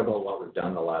you think about what we've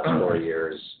done the last 4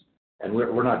 years, and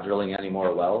we're not drilling any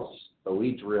more wells, but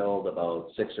we drilled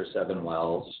about 6 or 7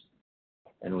 wells,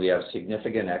 and we have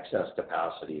significant excess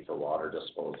capacity for water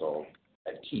disposal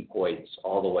at key points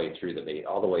all the way through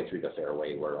the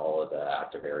fairway where all of the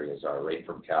active areas are, right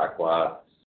from Kakwa,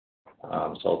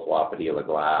 South Wapiti, La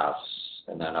Glace,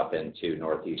 and then up into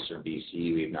northeastern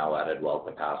BC. We've now added well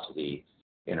capacity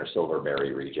in our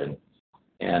Silverberry region.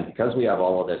 And because we have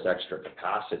all of this extra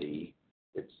capacity,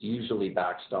 it's usually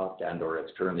backstopped and or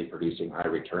it's currently producing high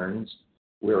returns.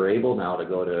 We're able now to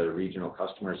go to regional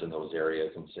customers in those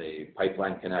areas and say,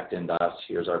 pipeline connect into us,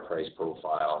 here's our price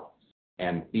profile,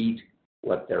 and beat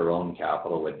what their own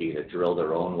capital would be to drill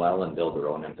their own well and build their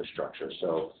own infrastructure.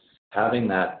 So having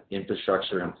that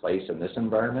infrastructure in place in this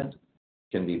environment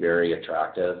can be very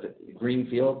attractive.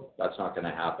 Greenfield, that's not going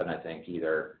to happen, I think,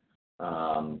 either.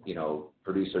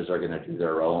 Producers are going to do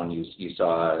their own. You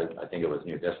saw, I think it was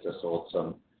New Vista sold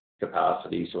some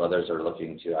capacity, so others are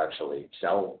looking to actually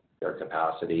sell their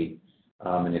capacity.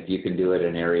 And if you can do it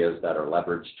in areas that are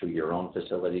leveraged to your own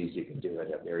facilities, you can do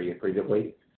it very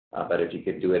accretively. But if you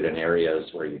could do it in areas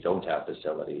where you don't have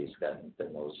facilities, then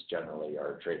those generally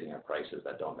are trading at prices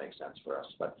that don't make sense for us.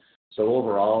 But so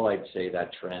overall, I'd say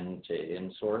that trend to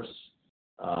insource,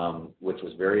 which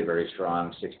was very, very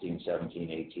strong, 16, 17,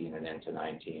 18, and into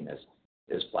 19,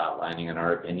 is flatlining in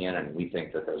our opinion. And we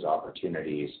think that there's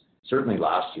opportunities. Certainly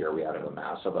last year, we had a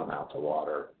massive amount of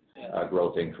water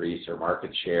growth increase. Our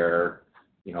market share,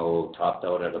 topped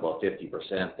out at about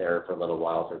 50% there for a little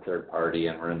while for third party,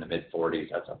 and we're in the mid-40s.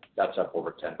 That's up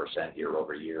over 10% year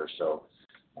over year. So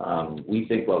we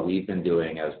think what we've been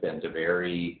doing has been to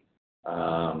very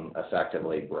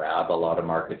effectively grab a lot of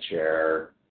market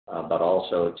share, but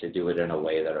also to do it in a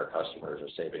way that our customers are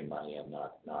saving money and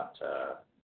not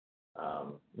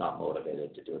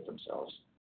motivated to do it themselves.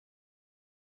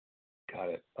 Got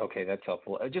it. Okay, that's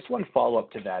helpful. Just one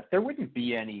follow-up to that. There wouldn't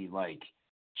be any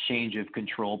change of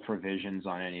control provisions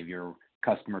on any of your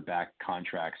customer-backed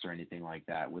contracts or anything like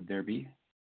that, would there be?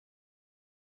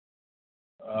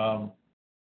 Not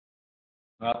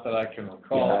that I can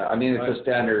recall. Yeah, I mean, it's a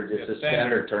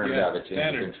standard term to have a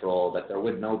change of control, that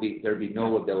there'd be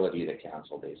no ability to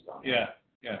cancel based on that.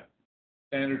 Yeah.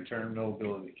 Standard term, no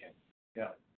ability to cancel.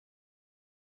 Yeah.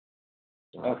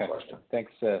 Okay. Question.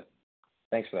 Thanks for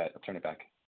that. I'll turn it back.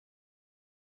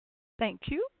 Thank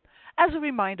you. As a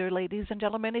reminder, ladies and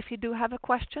gentlemen, if you do have a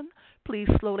question, please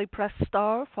slowly press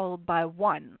star followed by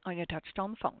 1 on your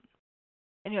touchtone phone.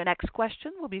 And your next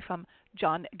question will be from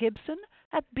John Gibson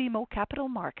at BMO Capital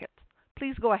Markets.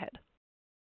 Please go ahead.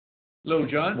 Hello,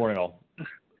 John. Morning, all.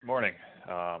 Morning.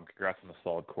 Congrats on the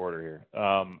solid quarter here.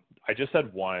 I just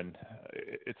had one.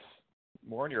 It's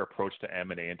more on your approach to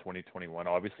M&A in 2021.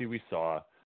 Obviously, we saw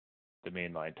the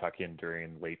mainline tuck in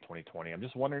during late 2020. I'm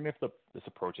just wondering if this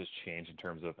approach has changed in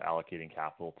terms of allocating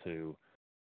capital to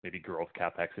maybe growth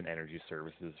CapEx and energy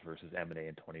services versus M&A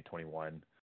in 2021,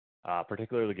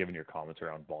 particularly given your comments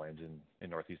around volumes in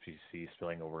Northeast BC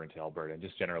spilling over into Alberta, and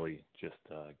just generally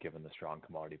given the strong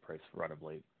commodity price run of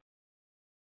late.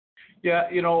 Yeah,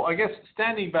 I guess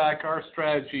standing back, our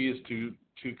strategy is to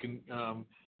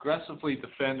aggressively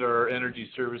defend our energy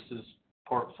services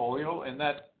portfolio, and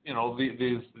that the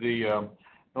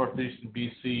Northeastern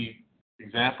BC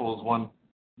example is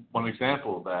one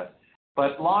example of that.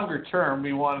 But longer term,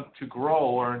 we want to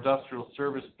grow our industrial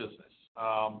service business.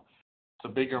 It's a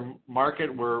bigger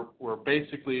market. We're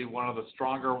basically one of the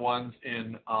stronger ones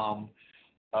in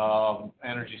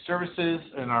energy services,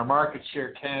 and our market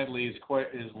share candidly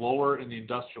is lower in the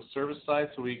industrial service side.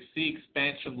 So we see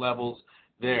expansion levels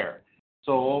there.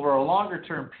 So over a longer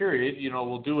term period,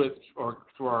 we'll do it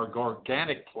through our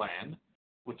organic plan,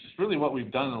 which is really what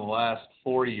we've done in the last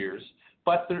 4 years.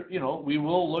 But we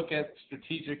will look at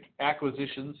strategic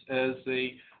acquisitions as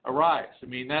they arise. I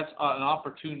mean, that's an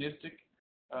opportunistic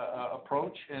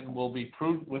approach, and we'll be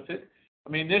prudent with it. I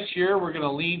mean, this year we're going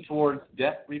to lean towards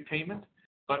debt repayment,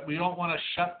 but we don't want to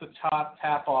shut the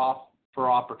tap off for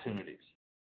opportunities.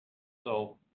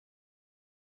 So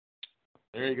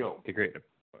there you go. Okay,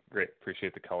 great.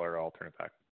 Appreciate the color. I'll turn it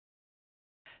back.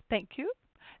 Thank you.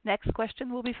 Next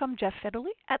question will be from Jeff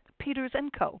Federley at Peters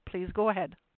 & Co. Please go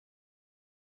ahead.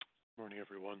 Morning,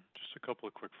 everyone. Just a couple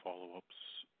of quick follow-ups.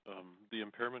 The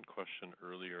impairment question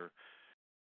earlier,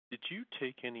 did you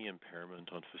take any impairment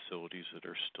on facilities that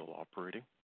are still operating?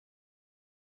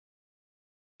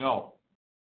 No.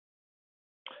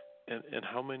 And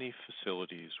how many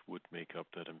facilities would make up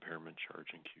that impairment charge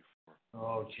in Q4?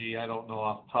 Oh, gee, I don't know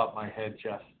off the top of my head,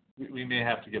 Jeff. We may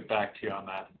have to get back to you on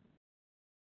that.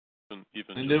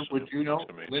 Even Linda, would you know?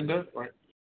 Linda? Or,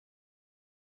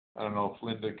 I don't know if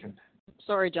Linda can.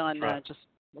 Sorry, John. Just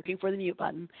looking for the mute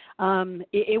button.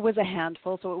 It was a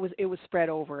handful, so it was spread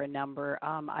over a number.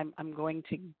 I'm going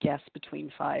to guess between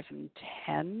 5 and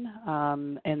 10,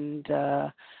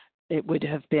 and it would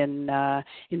have been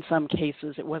in some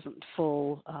cases it wasn't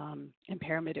full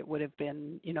impairment. It would have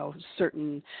been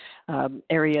certain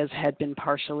areas had been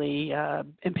partially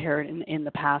impaired in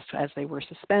the past as they were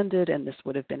suspended, and this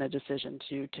would have been a decision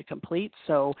to complete.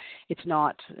 So it's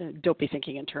not. Don't be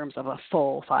thinking in terms of a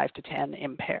full 5 to 10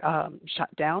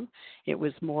 shutdown. It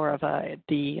was more of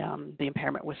the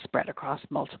impairment was spread across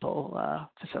multiple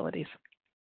facilities.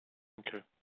 Okay.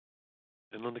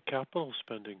 And on the capital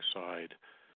spending side,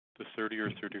 the 30 or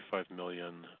 35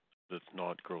 million that's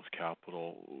not growth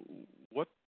capital, what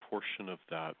portion of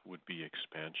that would be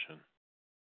expansion?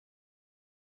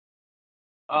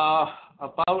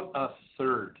 About a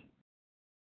third.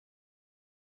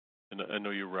 And I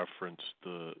know you referenced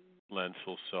the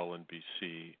landfill cell in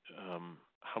BC.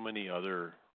 How many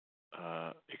other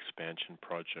expansion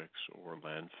projects or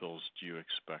landfills do you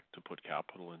expect to put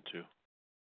capital into?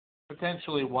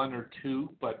 Potentially 1 or 2,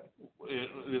 but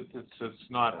it's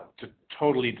not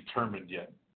totally determined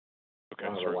yet.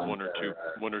 Okay, so 1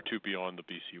 or 2 beyond the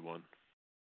BC one.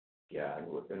 Yeah,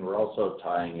 and we're also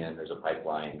tying in. There's a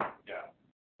pipeline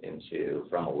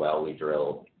from a well we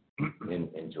drilled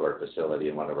into our facility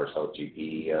in one of our South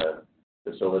GP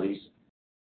facilities.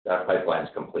 That pipeline's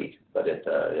complete, but it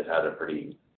had a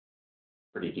pretty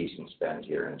decent spend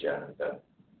here in January.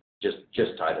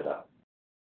 Just tied it up.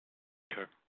 Okay.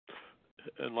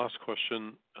 And last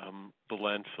question, the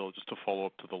landfill, just to follow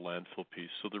up to the landfill piece.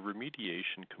 So the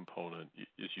remediation component,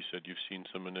 as you said, you've seen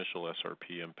some initial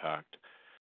SRP impact.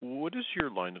 What is your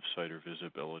line of sight or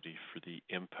visibility for the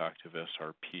impact of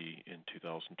SRP in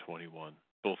 2021,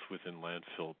 both within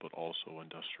landfill but also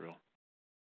industrial?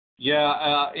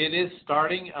 Yeah, it is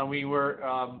starting. I mean, we're,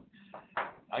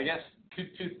 I guess,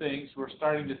 two things. We're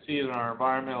starting to see it on our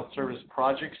environmental service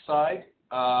project side.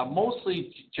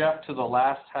 Mostly, Jeff, to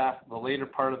the later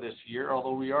part of this year,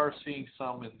 although we are seeing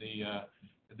some in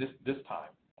this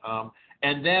time.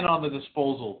 And then on the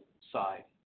disposal side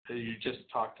that you just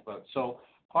talked about. So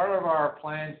part of our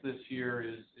plans this year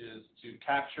is to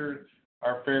capture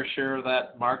our fair share of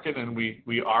that market, and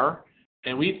we are.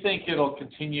 And we think it'll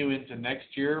continue into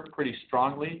next year pretty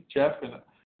strongly, Jeff. And,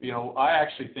 I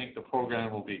actually think the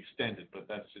program will be extended, but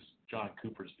that's just John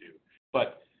Cooper's view.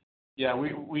 But yeah,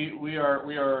 we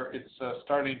are. It's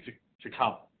starting to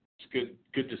come. It's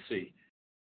good to see.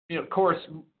 Of course,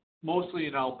 mostly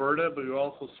in Alberta, but we're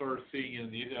also sort of seeing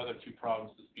in the other 2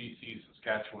 provinces, BC and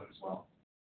Saskatchewan as well.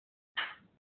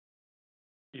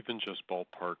 Even just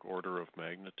ballpark order of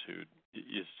magnitude,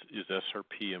 is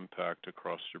SRP impact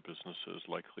across your businesses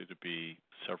likely to be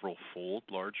several-fold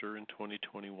larger in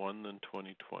 2021 than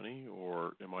 2020,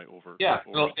 or am I over? Yeah,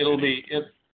 it'll be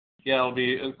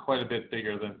quite a bit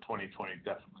bigger than 2020,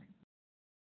 definitely.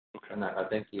 Okay. And I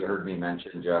think you heard me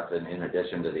mention, Jeff, in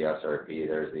addition to the SRP,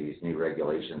 there's these new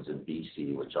regulations in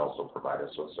BC, which also provide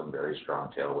us with some very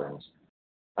strong tailwinds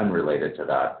unrelated to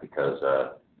that, because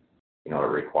it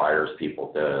requires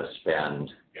people to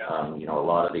spend. A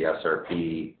lot of the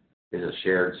SRP is a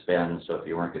shared spend, so if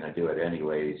you weren't going to do it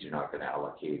anyways, you're not going to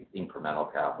allocate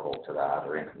incremental capital to that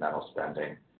or incremental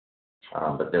spending.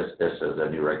 But this is a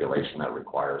new regulation that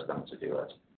requires them to do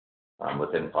it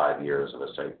within 5 years of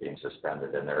a site being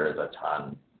suspended, and there is a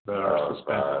ton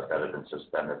that have been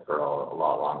suspended for a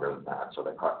lot longer than that. So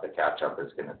the catch-up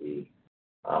is going to be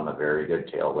a very good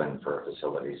tailwind for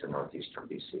facilities in northeastern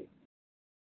BC.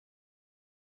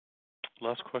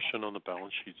 Last question on the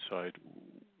balance sheet side.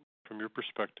 from your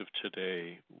perspective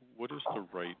today, what is the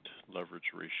right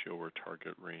leverage ratio or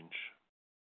target range?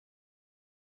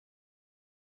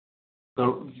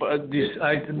 So, but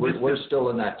we're still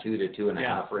in that 2 to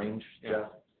 2.5 range, Jeff. Yeah.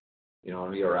 You know,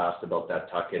 when you were asked about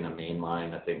that tuck-in and main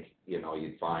line, I think, you know,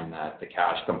 you'd find that the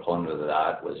cash component of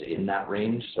that was in that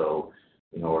range. So,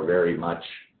 you know, we're very much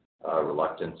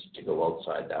reluctant to go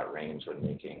outside that range when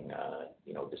making,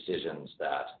 you know, decisions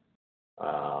that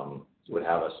would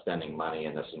have us spending money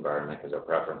in this environment, because our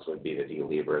preference would be to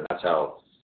delever. And that's how,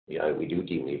 you know, we do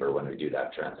delever when we do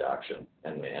that transaction,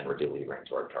 and we're delevering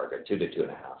to our target, 2 to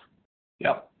 2.5.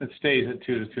 Yep, it stays at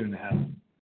 2 to 2.5.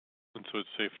 And so it's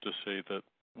safe to say that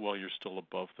while you're still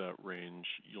above that range,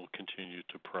 you'll continue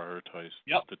to prioritize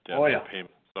the debt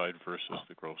repayment side versus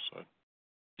the growth side.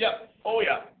 Yep. Oh,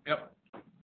 yeah. Yep.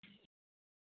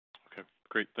 Okay,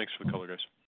 great. Thanks for the color, guys.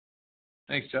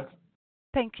 Thanks, Jeff.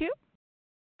 Thank you.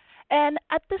 And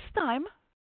at this time,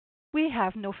 we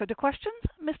have no further questions.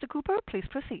 Mr. Cooper, please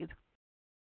proceed.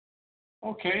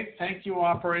 Okay, thank you,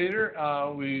 operator.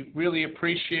 We really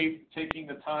appreciate taking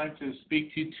the time to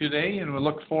speak to you today, and we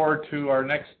look forward to our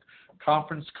next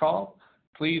conference call.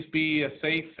 Please be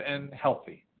safe and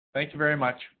healthy. Thank you very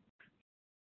much.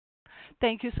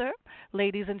 Thank you, sir.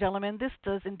 Ladies and gentlemen, this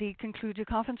does indeed conclude your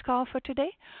conference call for today.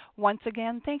 Once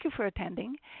again, thank you for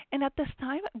attending. And at this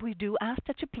time, we do ask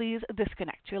that you please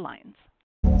disconnect your lines.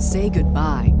 Say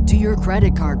goodbye to your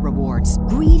credit card rewards.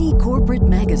 Greedy corporate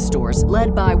mega stores,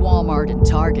 led by Walmart and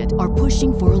Target, are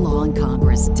pushing for a law in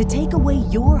Congress to take away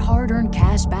your hard-earned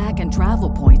cash back and travel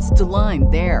points to line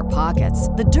their pockets.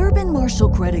 The Durbin-Marshall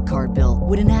credit card bill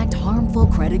would enact harmful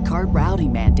credit card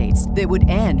routing mandates that would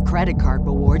end credit card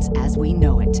rewards as we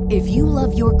know it. If you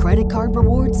love your credit card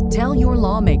rewards, tell your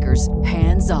lawmakers,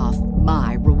 hands off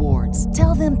my rewards.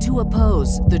 Tell them to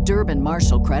oppose the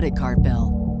Durbin-Marshall credit card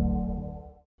bill.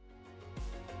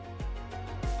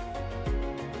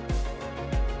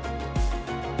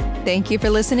 Thank you for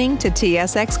listening to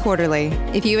TSX Quarterly.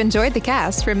 If you enjoyed the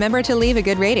cast, remember to leave a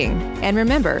good rating. And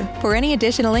remember, for any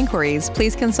additional inquiries,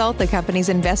 please consult the company's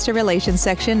investor relations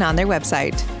section on their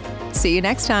website. See you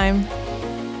next time.